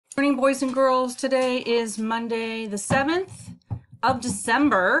Morning, boys and girls. Today is Monday, the 7th of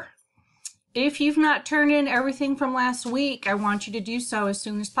December. If you've not turned in everything from last week, I want you to do so as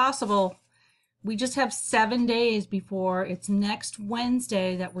soon as possible. We just have 7 days before it's next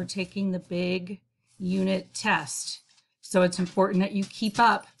Wednesday that we're taking the big unit test. So it's important that you keep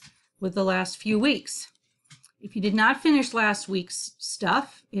up with the last few weeks. If you did not finish last week's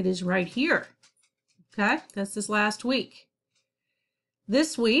stuff, it is right here. Okay, that's this last week.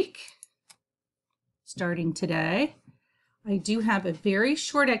 This week, starting today, I do have a very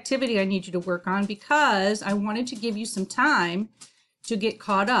short activity I need you to work on because I wanted to give you some time to get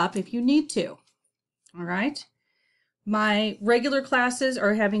caught up if you need to. All right. My regular classes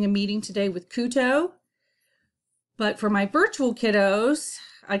are having a meeting today with Kuto, but for my virtual kiddos,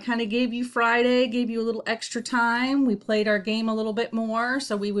 I kind of gave you Friday, gave you a little extra time. We played our game a little bit more,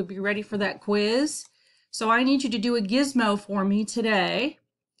 so we would be ready for that quiz. So I need you to do a gizmo for me today.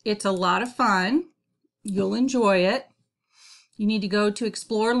 It's a lot of fun. You'll enjoy it. You need to go to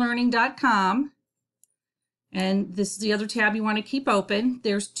explorelearning.com, and this is the other tab you want to keep open.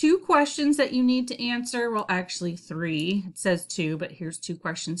 There's 2 questions that you need to answer. Well, actually 3. It says 2, but here's 2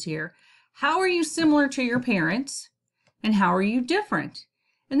 questions here. How are you similar to your parents, and how are you different?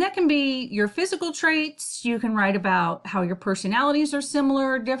 And that can be your physical traits. You can write about how your personalities are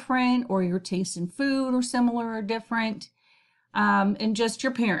similar or different, or your taste in food are similar or different, and just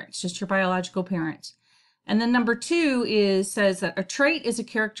your parents, just your biological parents. And then number 2 says that a trait is a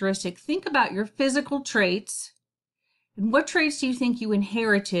characteristic. Think about your physical traits, and what traits do you think you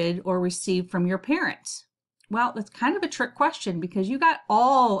inherited or received from your parents? Well, that's kind of a trick question because you got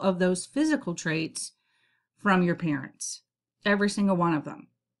all of those physical traits from your parents, every single one of them.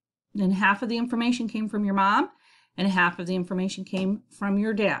 And half of the information came from your mom, and half of the information came from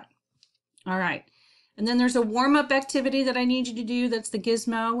your dad. All right. And then there's a warm-up activity that I need you to do. That's the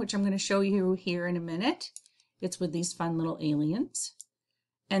gizmo, which I'm going to show you here in a minute. It's with these fun little aliens.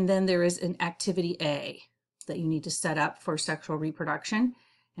 And then there is an activity A that you need to set up for sexual reproduction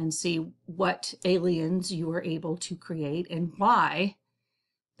and see what aliens you are able to create and why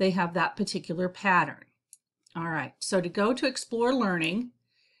they have that particular pattern. All right. So to go to Explore Learning,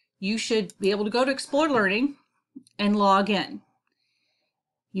 you should be able to go to Explore Learning and log in.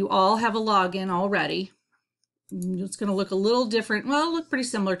 You all have a login already. It's going to look a little different. Well, it'll look pretty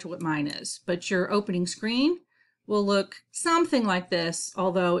similar to what mine is, but your opening screen will look something like this,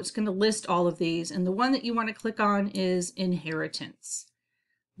 although it's going to list all of these. And the one that you want to click on is Inheritance.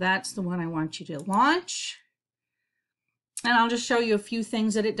 That's the one I want you to launch. And I'll just show you a few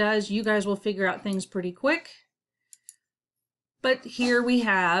things that it does. You guys will figure out things pretty quick. But here we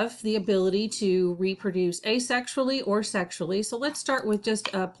have the ability to reproduce asexually or sexually. So let's start with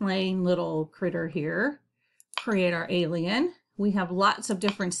just a plain little critter here. Create our alien. We have lots of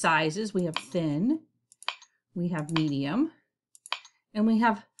different sizes. We have thin, we have medium, and we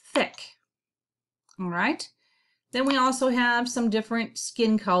have thick. All right. Then we also have some different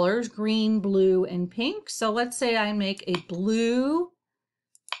skin colors, green, blue, and pink. So let's say I make a blue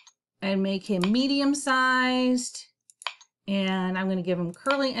and make him medium-sized. And I'm going to give him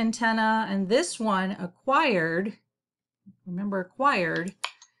curly antenna, and this one acquired, remember acquired,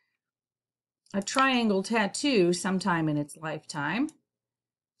 a triangle tattoo sometime in its lifetime.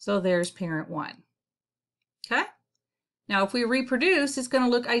 So there's parent 1. Okay? Now if we reproduce, it's going to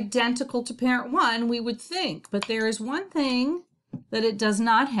look identical to parent 1, we would think, but there is one thing that it does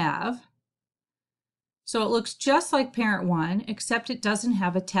not have. So it looks just like parent 1, except it doesn't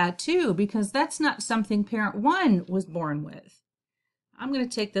have a tattoo because that's not something parent 1 was born with. I'm going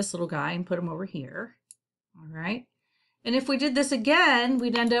to take this little guy and put him over here. All right. And if we did this again,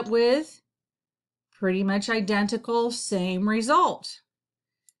 we'd end up with pretty much identical, same result.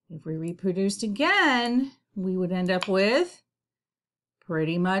 If we reproduced again, we would end up with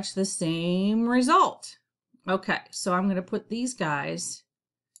pretty much the same result. Okay, so I'm going to put these guys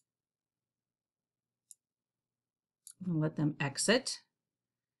and let them exit.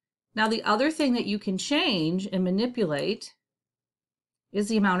 Now the other thing that you can change and manipulate is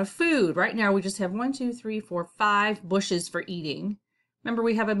the amount of food. Right now we just have 1, 2, 3, 4, 5 bushes for eating. Remember,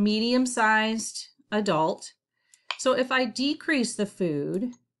 we have a medium-sized adult. So if I decrease the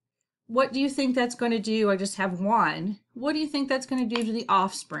food, what do you think that's going to do? I just have 1. What do you think that's going to do to the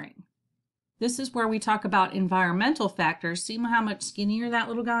offspring? This is where we talk about environmental factors. See how much skinnier that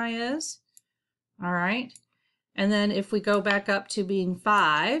little guy is? All right. And then if we go back up to being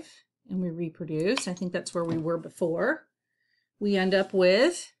 5 and we reproduce, I think that's where we were before, we end up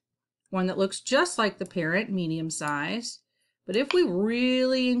with one that looks just like the parent, medium size. But if we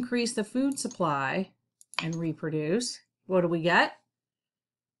really increase the food supply and reproduce, what do we get?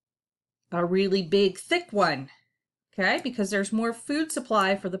 a really big, thick one. Okay, because there's more food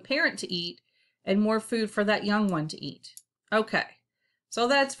supply for the parent to eat and more food for that young one to eat. Okay, so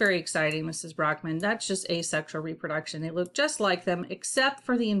that's very exciting, Mrs. Brockman. That's just asexual reproduction. They look just like them, except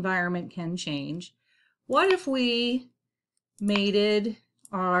for the environment can change. What if we mated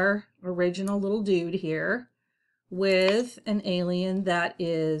our original little dude here with an alien that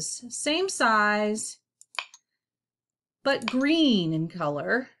is same size, but green in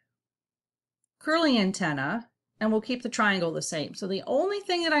color, curly antenna, and we'll keep the triangle the same. So the only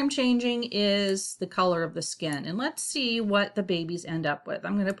thing that I'm changing is the color of the skin. And let's see what the babies end up with.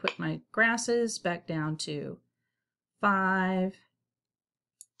 I'm going to put my grasses back down to 5.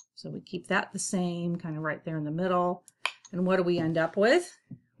 So we keep that the same, kind of right there in the middle. And what do we end up with?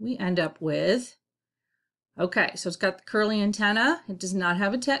 We end up with, okay, so it's got the curly antenna. It does not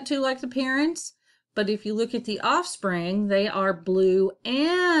have a tattoo like the parents. But if you look at the offspring, they are blue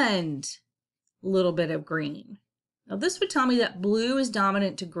and a little bit of green. Now this would tell me that blue is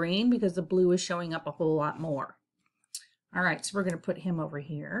dominant to green because the blue is showing up a whole lot more. All right, so we're going to put him over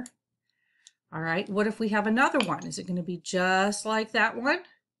here. All right, what if we have another one? Is it going to be just like that one?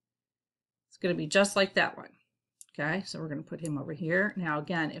 It's going to be just like that one. Okay, so we're going to put him over here. Now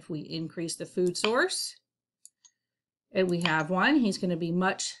again, if we increase the food source and we have one, he's going to be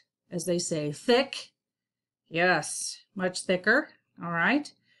much, as they say, thick. Yes, much thicker. All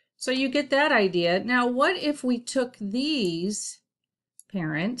right. So you get that idea. Now, what if we took these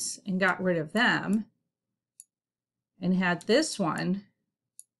parents and got rid of them and had this one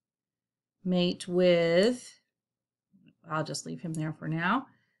mate with, I'll just leave him there for now,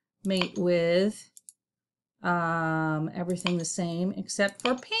 mate with everything the same except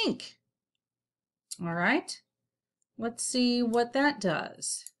for pink. All right, let's see what that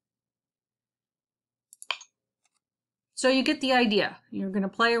does. So you get the idea. You're going to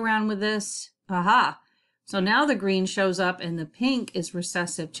play around with this. Aha. So now the green shows up and the pink is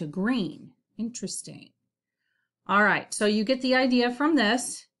recessive to green. Interesting. All right. So you get the idea from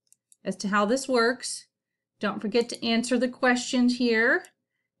this as to how this works. Don't forget to answer the questions here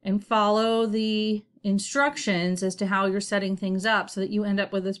and follow the instructions as to how you're setting things up so that you end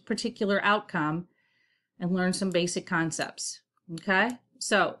up with this particular outcome and learn some basic concepts. Okay.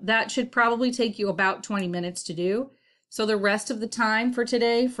 So that should probably take you about 20 minutes to do. So the rest of the time for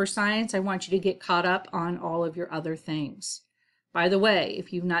today for science, I want you to get caught up on all of your other things. By the way,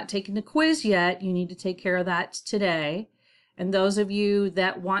 if you've not taken the quiz yet, you need to take care of that today. And those of you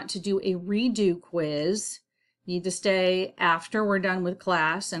that want to do a redo quiz need to stay after we're done with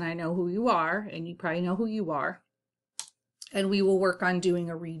class. And I know who you are, and you probably know who you are. And we will work on doing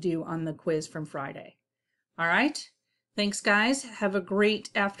a redo on the quiz from Friday. All right. Thanks, guys. Have a great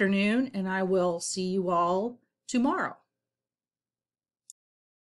afternoon, and I will see you all tomorrow.